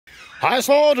Hi, it's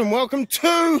Lord, and welcome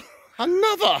to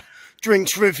another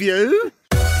drinks review.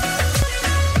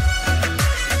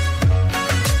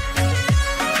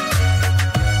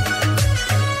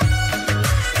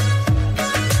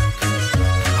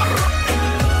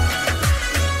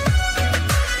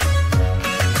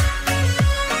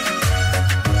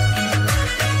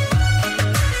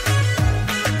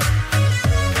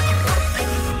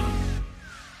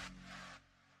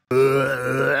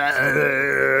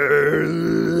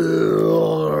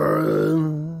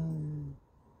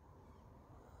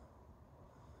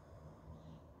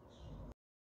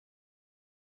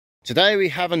 Today we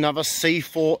have another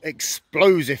C4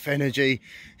 explosive energy.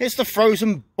 It's the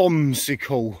frozen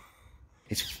Bombsicle.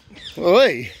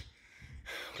 Oi!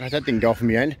 Glad that didn't go off in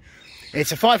the end.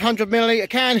 It's a 500ml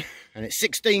can and it's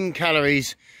 16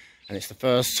 calories and it's the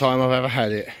first time I've ever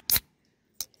had it.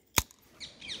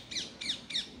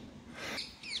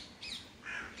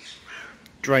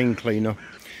 Drain cleaner.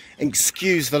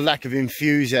 Excuse the lack of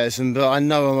enthusiasm, but I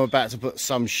know I'm about to put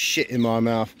some shit in my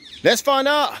mouth. Let's find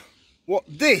out what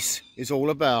this is all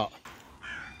about.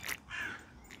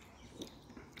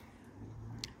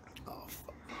 Oh,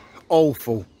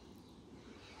 awful.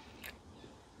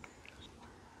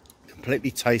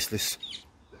 Completely tasteless.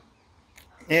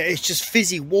 Yeah, it's just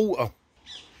fizzy water.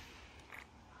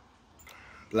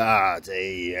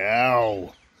 Bloody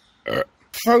hell.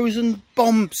 Frozen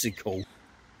Bombsicle.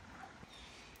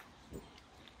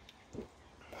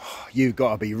 You've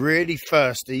got to be really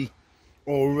thirsty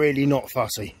or really not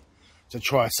fussy to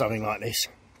try something like this.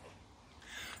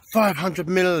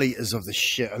 500ml of the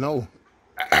shit and all.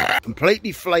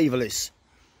 Completely flavourless.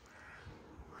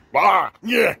 Ah,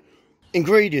 yeah.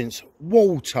 Ingredients: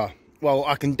 water. Well,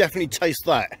 I can definitely taste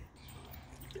that.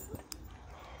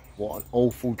 What an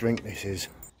awful drink this is.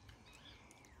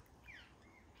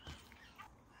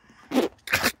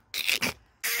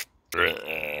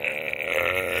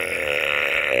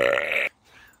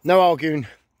 No arguing.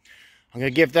 I'm going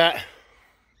to give that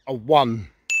a 1.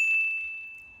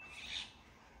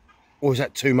 Or is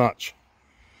that too much?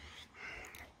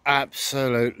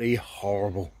 Absolutely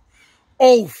horrible.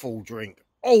 Awful drink.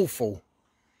 Awful.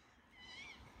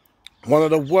 One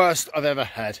of the worst I've ever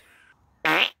had.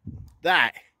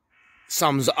 That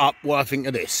sums up worthing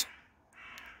of this.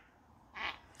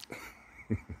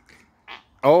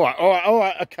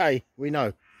 Alright, okay, we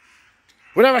know.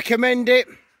 Would I recommend it?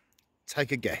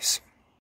 Take a guess.